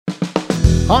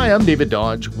Hi, I'm David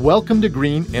Dodge. Welcome to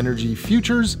Green Energy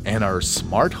Futures and our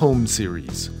Smart Home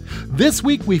series. This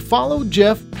week we follow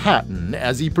Jeff Patton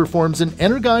as he performs an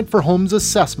EnerGuide for Homes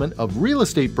assessment of real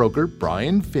estate broker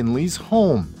Brian Finley's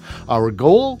home. Our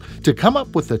goal? To come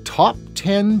up with the top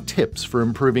 10 tips for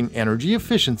improving energy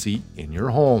efficiency in your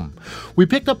home. We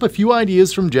picked up a few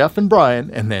ideas from Jeff and Brian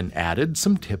and then added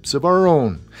some tips of our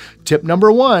own. Tip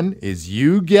number 1 is,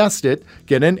 you guessed it,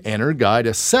 get an EnerGuide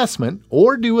assessment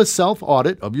or do a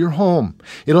self-audit of your home.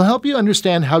 It'll help you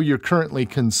understand how you're currently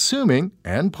consuming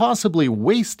and possibly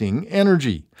wasting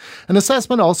energy. An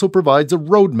assessment also provides a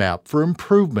roadmap for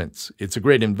improvements. It's a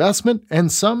great investment,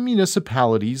 and some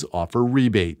municipalities offer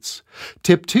rebates.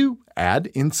 Tip 2,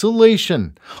 add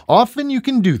insulation. Often you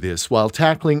can do this while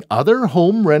tackling other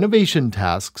home renovation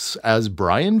tasks, as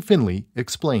Brian Finley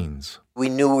explains. We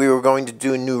knew we were going to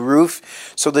do a new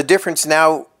roof, so the difference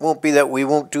now won't be that we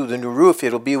won't do the new roof.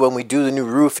 It'll be when we do the new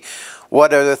roof,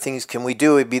 what other things can we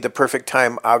do? It'd be the perfect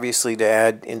time, obviously, to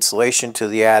add insulation to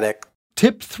the attic.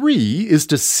 Tip 3 is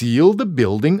to seal the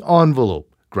building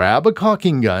envelope. Grab a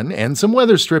caulking gun and some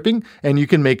weather stripping, and you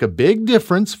can make a big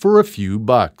difference for a few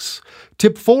bucks.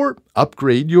 Tip 4,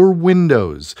 upgrade your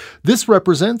windows. This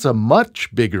represents a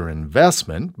much bigger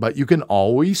investment, but you can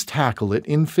always tackle it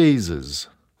in phases.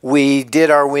 We did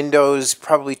our windows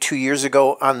probably 2 years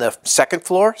ago on the second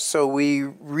floor, so we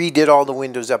redid all the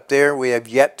windows up there. We have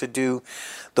yet to do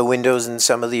the windows in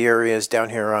some of the areas down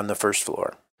here on the first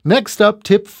floor. Next up,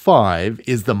 tip 5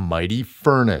 is the mighty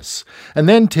furnace. And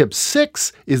then tip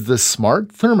 6 is the smart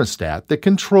thermostat that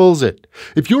controls it.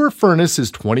 If your furnace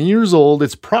is 20 years old,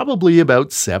 it's probably about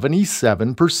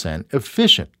 77%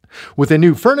 efficient. With a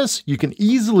new furnace, you can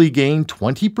easily gain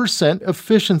 20%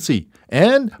 efficiency.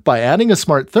 And by adding a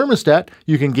smart thermostat,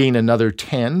 you can gain another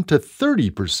 10 to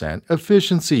 30%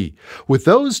 efficiency. With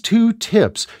those two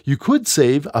tips, you could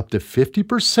save up to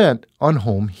 50% on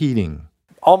home heating.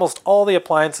 Almost all the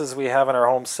appliances we have in our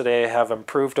homes today have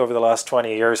improved over the last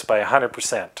 20 years by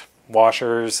 100%.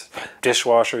 Washers,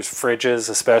 dishwashers, fridges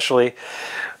especially.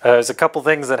 There's a couple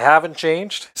things that haven't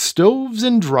changed. Stoves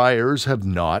and dryers have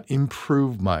not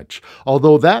improved much,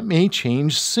 although that may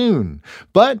change soon.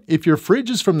 But if your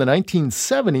fridge is from the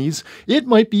 1970s, it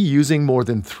might be using more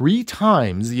than 3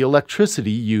 times the electricity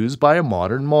used by a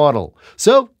modern model.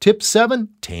 So, tip 7,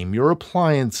 tame your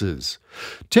appliances.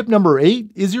 Tip number 8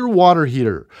 is your water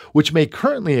heater, which may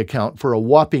currently account for a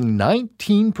whopping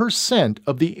 19%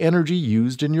 of the energy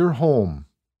used in your home.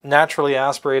 Naturally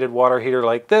aspirated water heater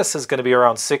like this is going to be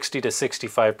around 60 to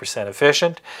 65%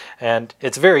 efficient, and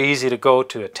it's very easy to go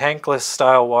to a tankless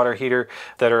style water heater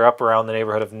that are up around the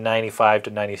neighborhood of 95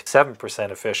 to 97%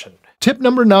 efficient. Tip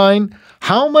number 9,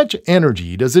 how much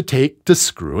energy does it take to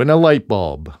screw in a light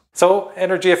bulb? So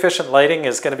energy efficient lighting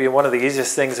is going to be one of the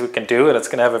easiest things we can do, and it's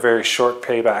going to have a very short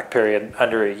payback period,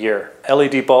 under a year.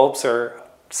 LED bulbs are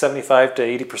 75 to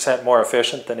 80% more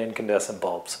efficient than incandescent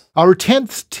bulbs. Our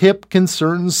 10th tip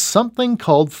concerns something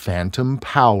called phantom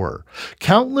power.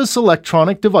 Countless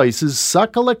electronic devices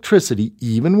suck electricity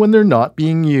even when they're not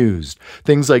being used.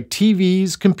 Things like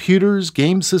TVs, computers,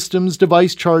 game systems,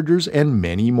 device chargers, and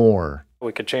many more.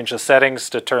 We could change the settings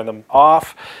to turn them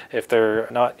off if they're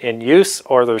not in use,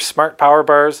 or there's smart power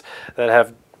bars that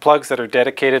have plugs that are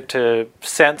dedicated to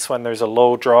sense when there's a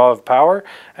low draw of power,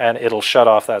 and it'll shut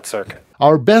off that circuit.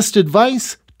 Our best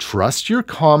advice? Trust your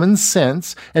common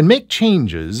sense and make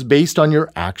changes based on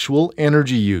your actual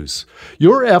energy use.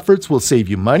 Your efforts will save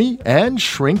you money and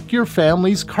shrink your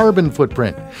family's carbon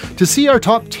footprint. To see our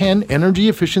top 10 energy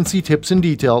efficiency tips in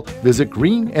detail, visit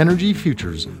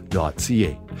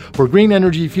greenenergyfutures.ca. For Green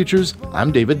Energy Futures,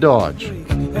 I'm David Dodge.